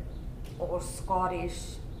or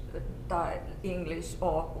Scottish English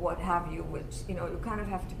or what have you, which you kind of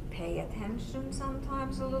have to pay attention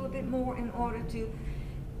sometimes a little bit more in order to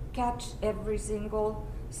catch every single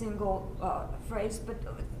phrase. But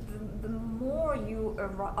the more you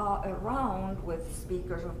are around with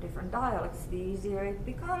speakers of different dialects, the easier it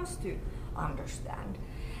becomes to understand.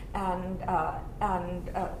 And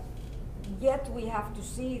yet we have to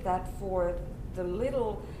see that for the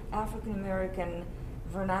little African American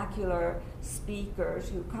vernacular speakers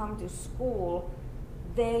who come to school,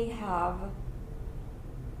 they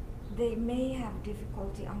may have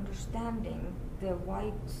difficulty understanding the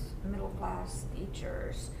white middle class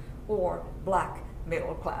teachers or black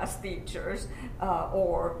middle class teachers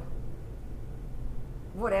or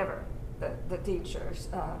whatever the teacher's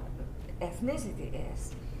ethnicity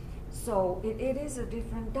is. So it is a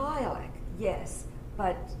different dialect, yes,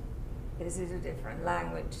 but this is a different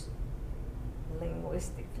language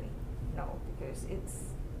linguistically, no, because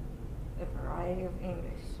it's a variety of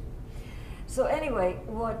English. So anyway,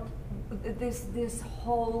 this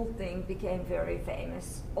whole thing became very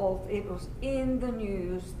famous. It was in the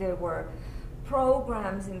news. There were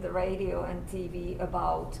programs in the radio and TV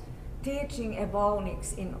about teaching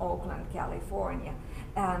Ebonics in Oakland, California,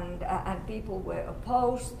 and people were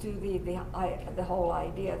opposed to the whole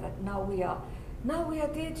idea that now we are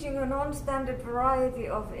teaching a non-standard variety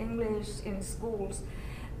of English in schools,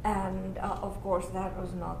 and of course that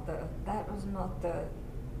was not the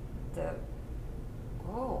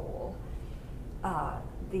goal.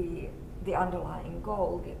 The underlying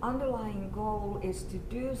goal. The underlying goal is to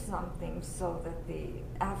do something so that the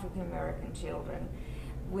African American children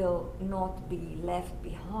will not be left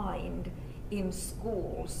behind in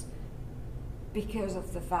schools because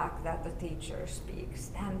of the fact that the teacher speaks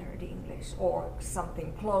standard English or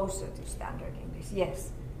something closer to standard English.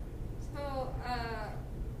 Yes? So,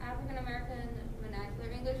 African American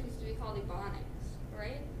vernacular English used to be called Ebonics,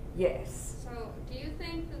 right? Yes. So, do you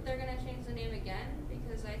think that they're going to change the name again?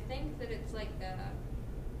 Because I think that it's like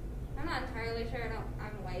I'm not entirely sure.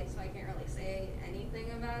 I'm white, so I can't really say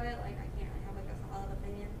anything about it. Like, I can't really have like a solid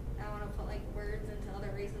opinion. I don't want to put like words into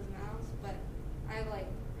other races' mouths, but I've like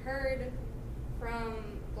heard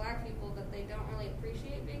from black people that they don't really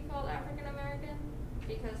appreciate being called African American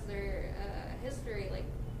because their history, like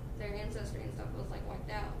their ancestry and stuff, was like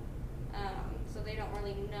wiped out. so they don't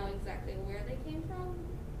really know exactly where they came from.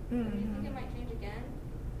 Mm-hmm. Do you think it might change again?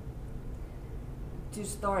 To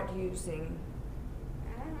start using.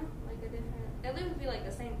 I don't know, like a different. It would be like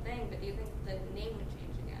the same thing, but do you think the name would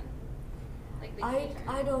change again? Like the key term?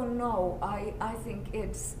 I don't know. I think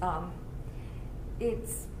it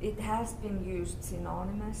has been used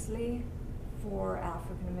synonymously for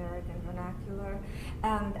African American vernacular,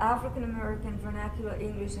 and African American vernacular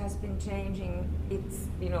English has been changing. It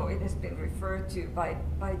has been referred to by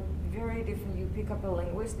very different. You pick up a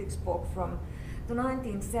linguistics book from the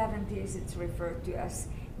 1970s. It's referred to as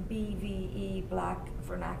BVE, Black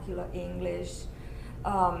Vernacular English.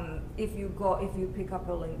 If you pick up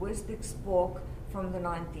a linguistics book from the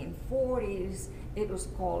 1940s, it was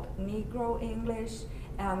called Negro English,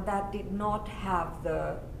 and that did not have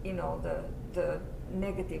the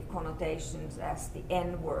negative connotations as the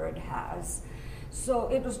N-word has. So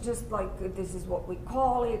it was just like, this is what we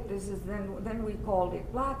call it. Then we called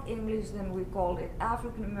it Black English. Then we called it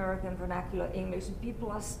African American Vernacular English. And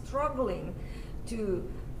people are struggling to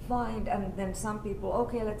find. And then some people,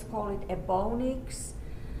 okay, let's call it Ebonics.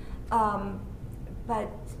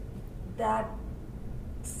 But that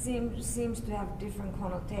seems to have different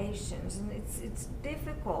connotations, and it's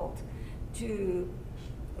difficult to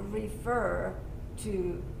refer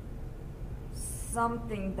to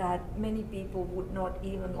something that many people would not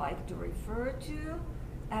even like to refer to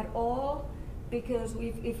at all, because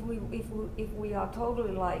if we are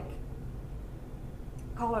totally like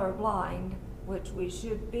colorblind, which we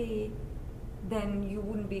should be, then you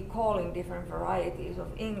wouldn't be calling different varieties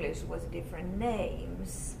of English with different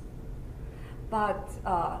names. But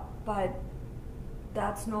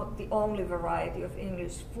that's not the only variety of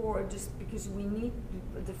English just because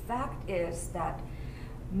the fact is that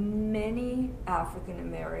many African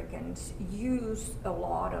Americans use a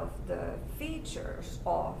lot of the features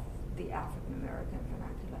of the African American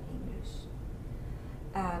vernacular English.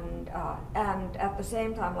 And at the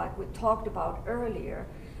same time, like we talked about earlier,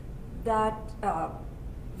 that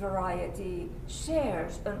variety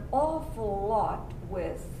shares an awful lot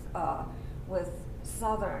with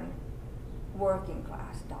Southern working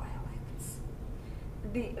class dialects.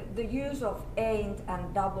 The use of ain't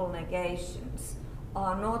and double negations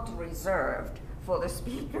are not reserved for the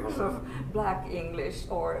speakers of Black English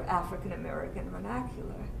or African American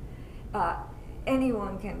vernacular.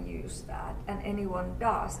 Anyone can use that, and anyone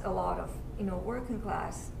does. A lot of working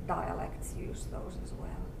class dialects use those as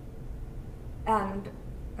well. And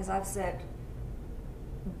as I've said,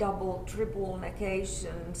 double, triple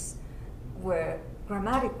negations were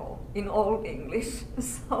grammatical in Old English.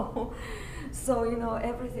 So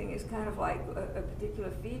everything is kind of like a particular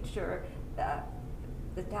feature.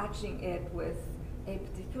 Attaching it with a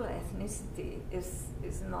particular ethnicity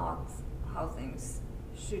is not how things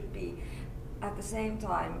should be. At the same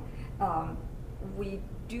time, we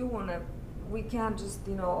can't just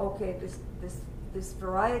okay, this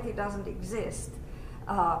variety doesn't exist.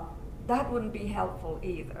 That wouldn't be helpful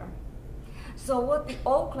either. So what the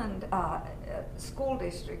Oakland school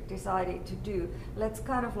district decided to do, let's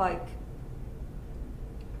kind of like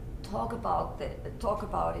talk about it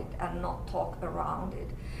and not talk around it.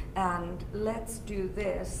 And let's do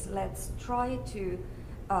this. Let's try to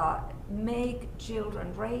make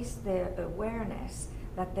children raise their awareness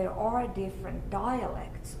that there are different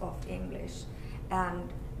dialects of English,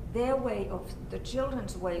 and the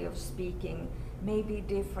children's way of speaking may be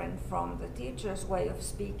different from the teacher's way of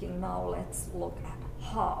speaking. Now let's look at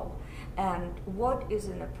how and what is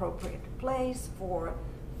an appropriate place for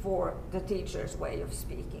the teacher's way of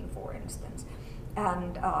speaking, for instance,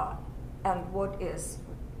 and what is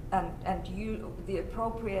the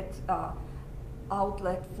appropriate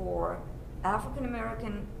outlet for African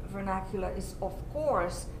American vernacular is, of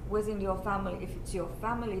course, within your family. If it's your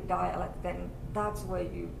family dialect, then that's where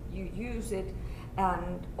you use it,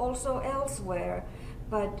 and also elsewhere.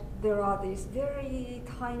 But there are these very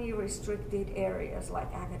tiny restricted areas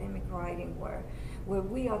like academic writing where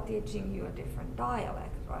we are teaching you a different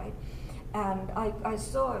dialect, right? And I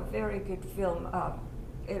saw a very good film.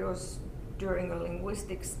 It was during a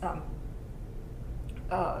linguistics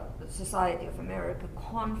Society of America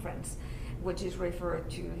conference, which is referred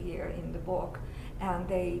to here in the book. And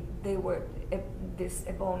this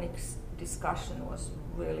Ebonics discussion was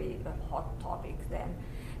really a hot topic then.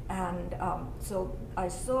 And so I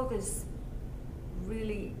saw this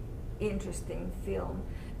really interesting film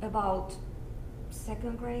about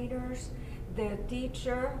second graders. Their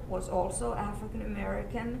teacher was also African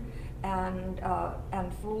American and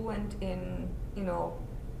fluent in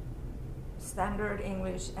Standard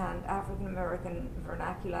English and African American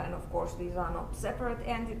vernacular, and of course these are not separate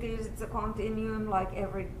entities, it's a continuum like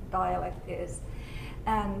every dialect is.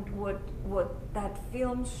 And what that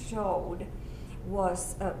film showed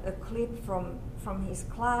was a clip from his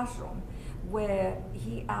classroom where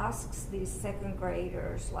he asks these second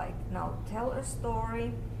graders, like, now tell a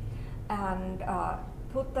story and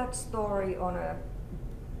put that story on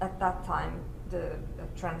at that time the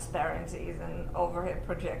transparencies and overhead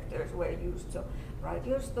projectors were used. So write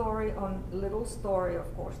your story on little story,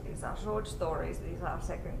 of course these are short stories, these are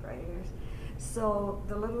second graders. So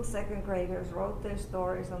the little second graders wrote their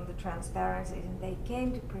stories on the transparencies and they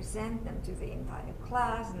came to present them to the entire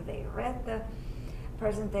class, and they read the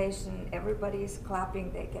presentation, everybody is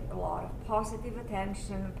clapping, they get a lot of positive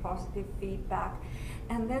attention, positive feedback.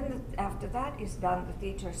 And then after that is done, the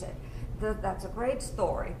teacher said, that's a great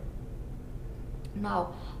story.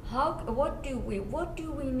 Now, what do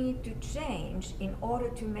we need to change in order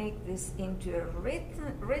to make this into a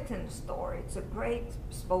written story? It's a great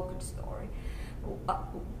spoken story.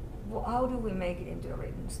 How do we make it into a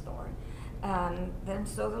written story? And then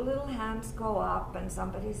so the little hands go up and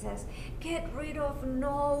somebody says, get rid of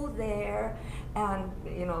no there, and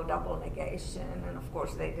double negation. And of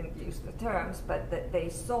course they didn't use the terms, but they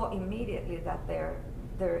saw immediately that there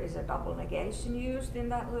is a double negation used in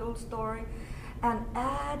that little story. And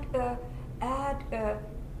add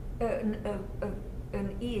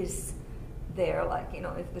an is there, like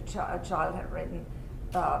if the child had written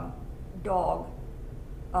dog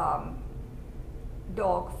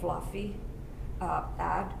fluffy,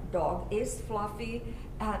 add dog is fluffy.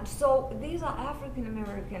 And so these are African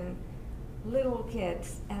American little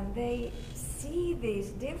kids, and they see these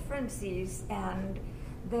differences, and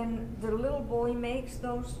then the little boy makes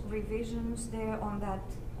those revisions there on that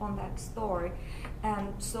story.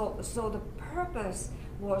 And so the purpose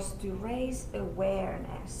was to raise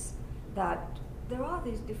awareness that there are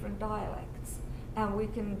these different dialects, and we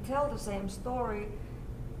can tell the same story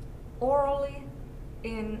orally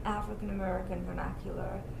in African American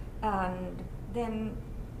vernacular, and then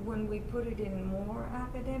when we put it in more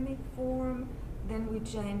academic form, then we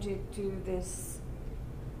change it to this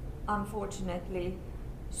unfortunately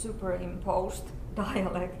superimposed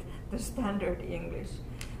dialect, the Standard English,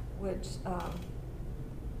 which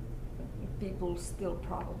people still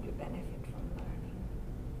probably benefit from learning.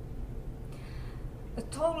 A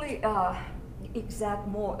totally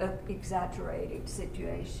more exaggerated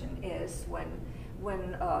situation is when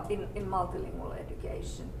in multilingual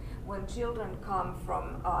education, when children come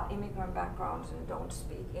from immigrant backgrounds and don't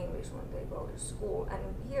speak English when they go to school.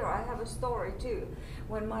 And here I have a story too.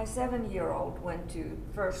 When my 7-year-old went to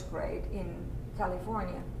first grade in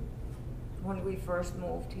California, when we first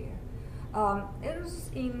moved here, it was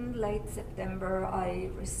in late September,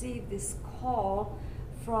 I received this call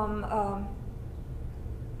from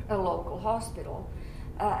a local hospital,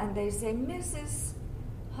 and they say, Mrs.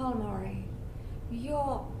 Halmari,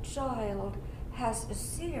 your child has a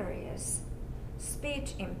serious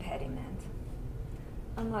speech impediment.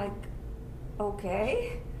 I'm like,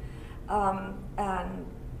 okay, and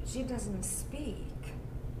she doesn't speak.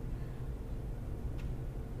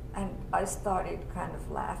 And I started kind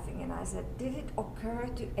of laughing, and I said, did it occur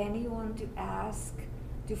to anyone to ask,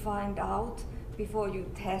 to find out before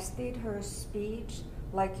you tested her speech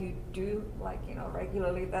like you do, like,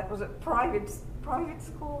 regularly? That was a private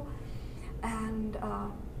school. And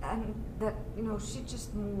that, she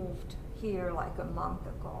just moved here like a month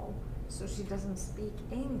ago, so she doesn't speak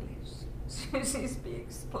English. She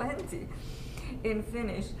speaks plenty in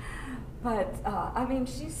Finnish. But,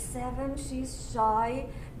 she's 7, she's shy.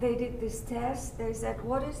 They did this test, they said,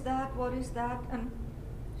 what is that, and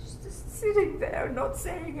she's just sitting there, not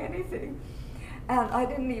saying anything. And I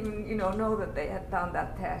didn't even, know that they had done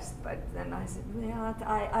that test, but then I said, yeah,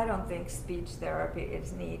 I don't think speech therapy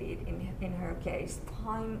is needed in her case.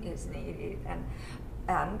 Time is needed,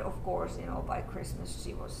 and of course, by Christmas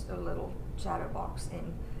she was a little chatterbox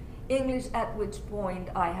in English, at which point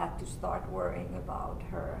I had to start worrying about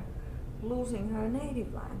her losing her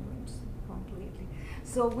native language completely.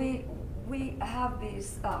 So we have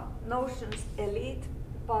these notions, elite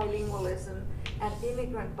bilingualism and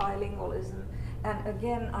immigrant bilingualism, and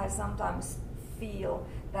again I sometimes feel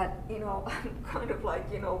that I'm kind of like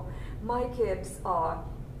my kids are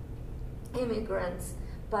immigrants,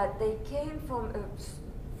 but they came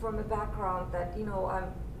from a background that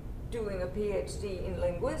I'm doing a PhD in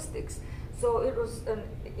linguistics, so it was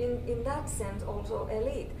in that sense also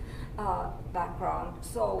elite background.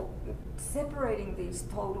 So separating these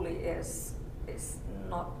totally is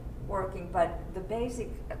not working, but the basic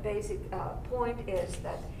point is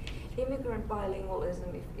that immigrant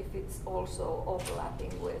bilingualism, if it's also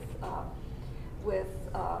overlapping with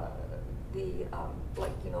the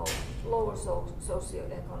like, you know, lower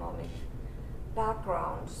socioeconomic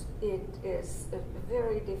backgrounds, it is a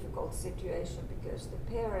very difficult situation because the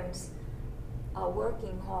parents are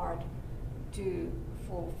working hard to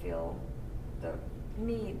fulfill the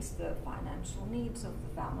needs, the financial needs of the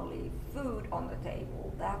family, food on the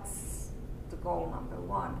table. That's the goal number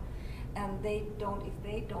one. And they don't, if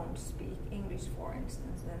they don't speak English, for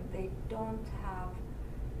instance, then they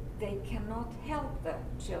cannot help the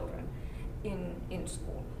children in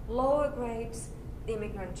school. Lower grades,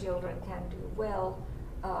 immigrant children can do well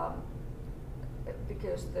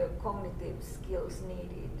because the cognitive skills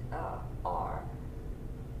needed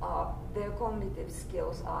their cognitive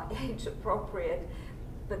skills are age appropriate,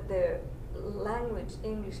 but their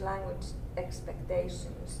English language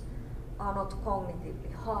expectations are not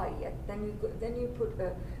cognitively high yet. Then you put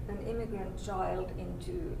an immigrant child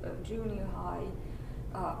into a junior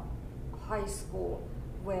high school,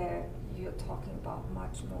 where you're talking about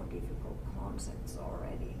much more difficult concepts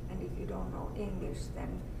already, and if you don't know English,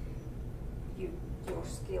 then your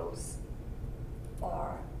skills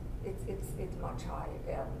are it's much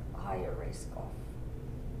higher risk of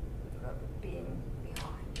being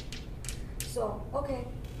behind. So okay,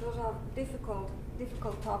 those are difficult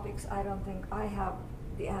topics. I don't think I have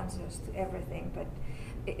the answers to everything, but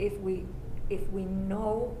if we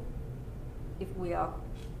know, if we are,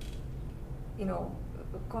 you know,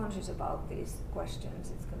 conscious about these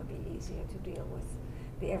questions, it's going to be easier to deal with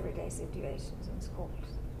the everyday situations in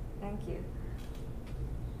schools. Thank you.